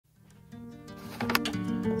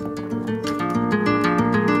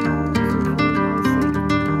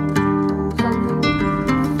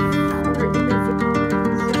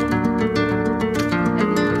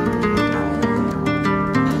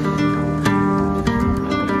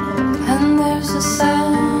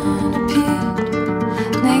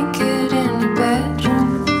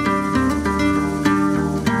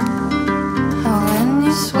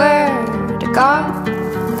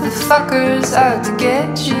suckers out to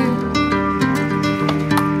get you.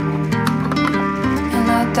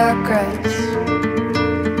 And I digress,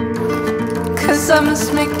 'cause I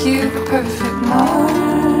must make you the perfect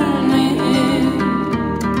morning.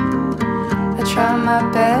 I try my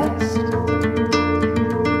best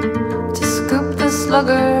to scoop the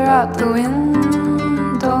slugger out the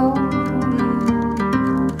window.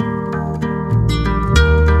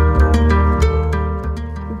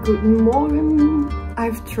 Good morning.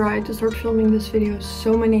 I've tried to start filming this video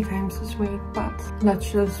so many times this week, but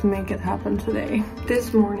let's just make it happen today.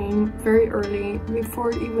 This morning, very early, before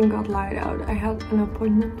it even got light out, I had an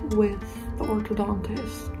appointment with the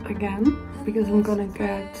orthodontist again, because I'm gonna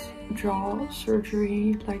get jaw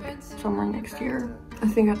surgery like summer next year. I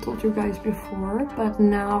think I told you guys before, but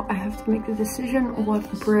now I have to make the decision what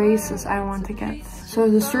braces I want to get. So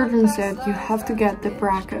the surgeon said you have to get the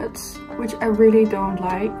brackets, which I really don't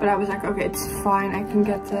like, but I was like, okay, it's fine, I can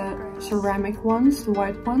get the ceramic ones, the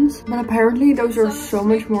white ones. But apparently those are so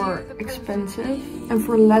much more expensive, and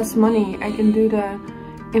for less money I can do the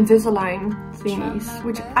Invisalign thingies,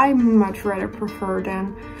 which I much rather prefer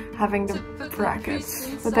than having the brackets.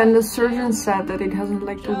 But then the surgeon said that he doesn't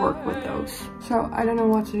like to work with those, so I don't know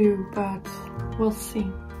what to do, but we'll see.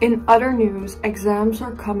 In other news, exams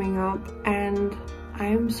are coming up and I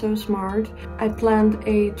am so smart. I planned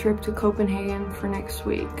a trip to Copenhagen for next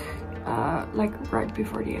week, like right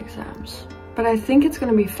before the exams. But I think it's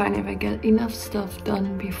gonna be fine if I get enough stuff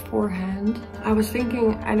done beforehand. I was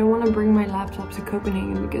thinking I don't want to bring my laptop to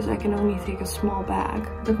Copenhagen because I can only take a small bag.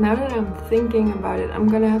 But now that I'm thinking about it, I'm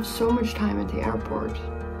gonna have so much time at the airport.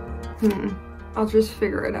 I'll just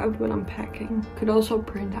figure it out when I'm packing. Could also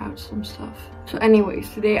print out some stuff. So anyways,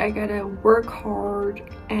 today I gotta work hard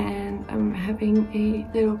and I'm having a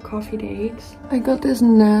little coffee date. I got this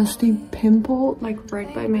nasty pimple like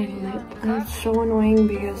right by my lip, and it's so annoying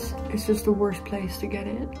because it's just the worst place to get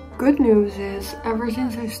it. Good news is, ever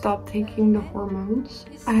since I stopped taking the hormones,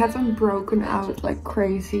 I haven't broken out like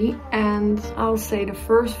crazy, and I'll say the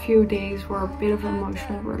first few days were a bit of an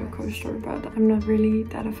emotional roller coaster, but I'm not really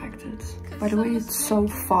that affected. By the way, it's so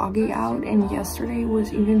foggy out, and yesterday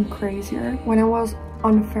was even crazier. When I was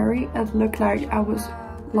on the ferry, it looked like I was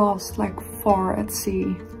lost like far at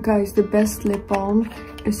sea. Guys, the best lip balm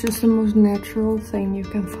is just the most natural thing you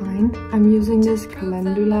can find. I'm using this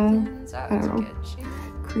calendula, I don't know,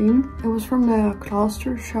 cream. It was from the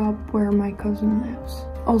Gloucester shop where my cousin lives.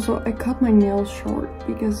 Also, I cut my nails short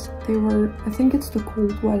because they were, I think it's the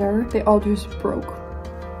cold weather, they all just broke.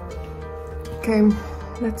 Okay,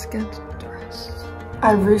 let's get dressed.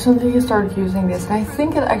 I recently started using this and I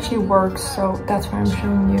think it actually works, so that's why I'm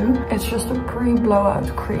showing you. It's just a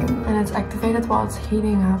pre-blowout cream and it's activated while it's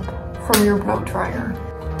heating up from your blow dryer.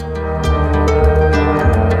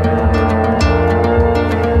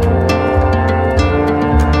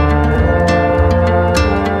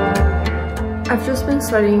 I've just been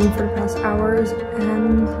studying for the past hours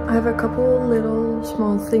and I have a couple little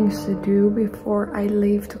small things to do before I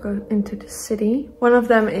leave to go into the city. One of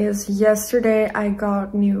them is yesterday I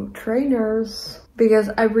got new trainers because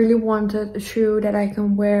I really wanted a shoe that I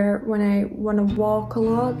can wear when I want to walk a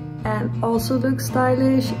lot and also look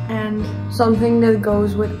stylish, and something that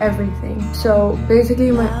goes with everything. So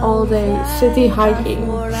basically my all-day city hiking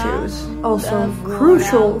shoes. Also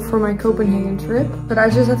crucial for my Copenhagen trip, but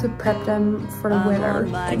I just have to prep them for the weather.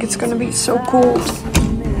 I think it's gonna be so cold.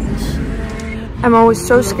 I'm always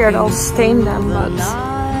so scared I'll stain them, but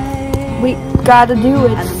we gotta do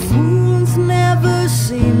it. Never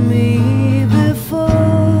seen me before,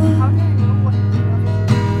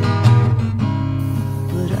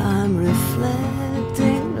 but I'm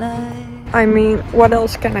reflecting light. I mean, what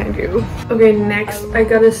else can I do? Okay, next I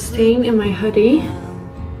got a stain in my hoodie.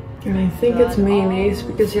 And I think it's mayonnaise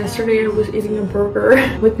because yesterday I was eating a burger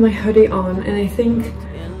with my hoodie on and I think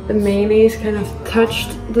the mayonnaise kind of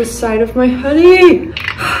touched the side of my hoodie.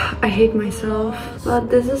 I hate myself. But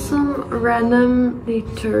this is some random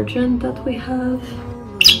detergent that we have.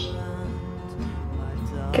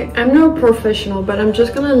 Okay, I'm no professional, but I'm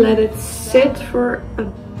just gonna let it sit for a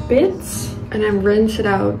bit and then rinse it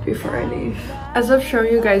out before I leave. As I've shown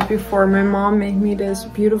you guys before, my mom made me this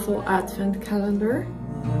beautiful advent calendar.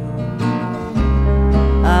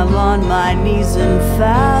 I'm on my knees in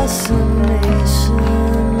fascination,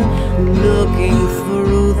 looking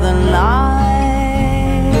through the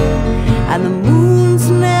night, and the moon's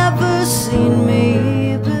never seen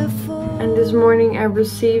me before. And this morning I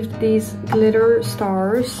received these glitter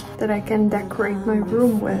stars that I can decorate my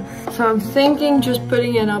room with. So I'm thinking just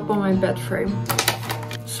putting it up on my bed frame.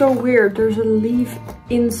 So weird, there's a leaf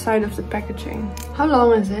inside of the packaging. How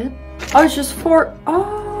long is it? Oh, it's just 4.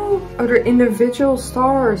 Oh! Oh, they're individual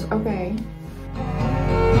stars. Okay.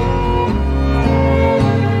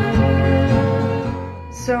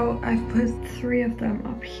 So I've put 3 of them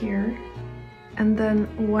up here. And then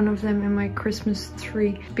 1 of them in my Christmas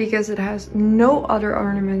tree because it has no other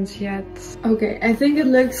ornaments yet. Okay, I think it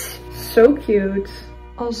looks so cute.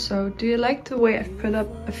 Also, do you like the way I've put up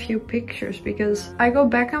a few pictures? Because I go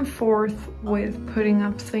back and forth with putting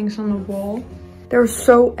up things on the wall. They're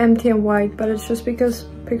so empty and white, but it's just because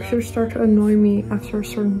pictures start to annoy me after a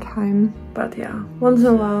certain time. But yeah, once in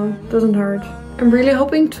a while, doesn't hurt. I'm really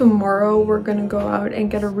hoping tomorrow we're gonna go out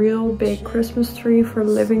and get a real big Christmas tree for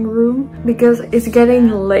the living room because it's getting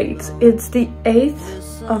late. It's the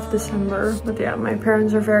 8th of December. But yeah, my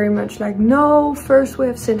parents are very much like, no, first we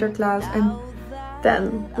have Sinterklaas and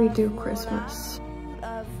then we do Christmas.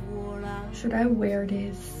 Should I wear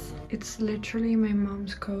this? It's literally my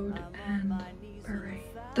mom's coat and beret.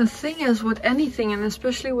 The thing is with anything, and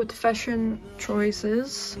especially with fashion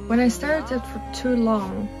choices, when I stare at it for too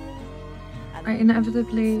long, I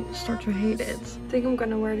inevitably start to hate it. I think I'm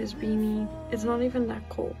gonna wear this beanie. It's not even that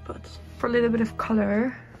cold, but for a little bit of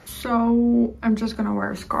color. So I'm just gonna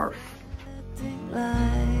wear a scarf.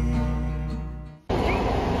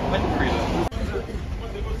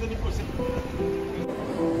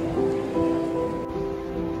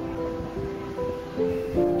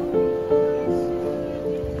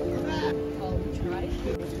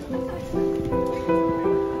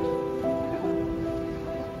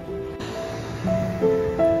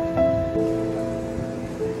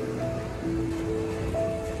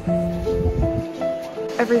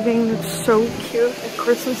 Everything looks so cute and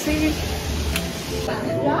Christmassy.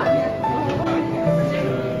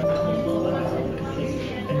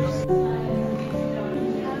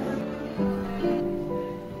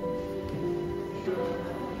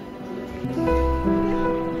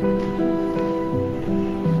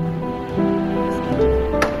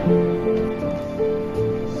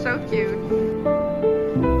 So cute.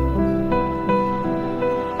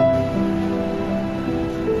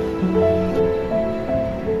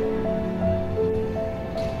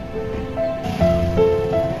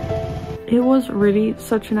 It was really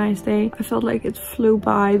such a nice day. I felt like it flew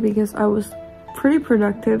by because I was pretty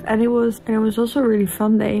productive and it was also a really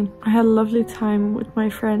fun day. I had a lovely time with my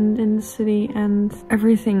friend in the city and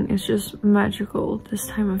everything is just magical this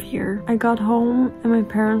time of year. I got home and my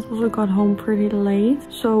parents also got home pretty late,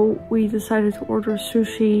 so we decided to order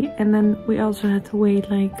sushi, and then we also had to wait,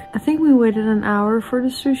 like, I think we waited an hour for the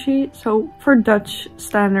sushi. So for Dutch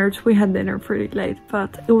standards we had dinner pretty late,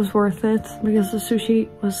 but it was worth it because the sushi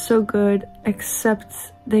was so good, except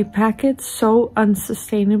they pack it so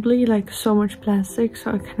unsustainably, like so much plastic,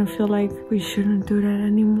 so I kind of feel like we shouldn't do that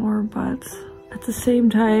anymore. But at the same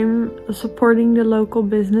time, supporting the local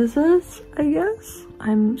businesses, I guess.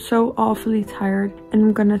 I'm so awfully tired and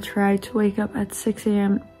I'm gonna try to wake up at 6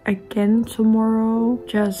 AM again tomorrow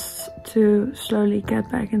just to slowly get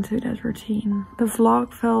back into that routine. The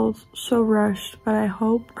vlog felt so rushed, but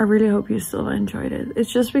I really hope you still enjoyed it.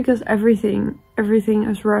 It's just because everything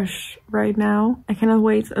is rushed right now. I cannot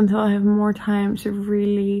wait until I have more time to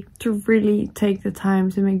really take the time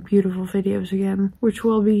to make beautiful videos again, which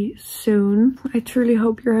will be soon. I truly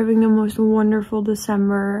hope you're having the most wonderful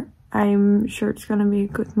December. I'm sure it's gonna be a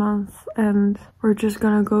good month and we're just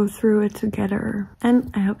gonna go through it together. And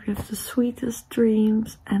I hope you have the sweetest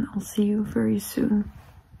dreams and I'll see you very soon.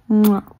 Mwah.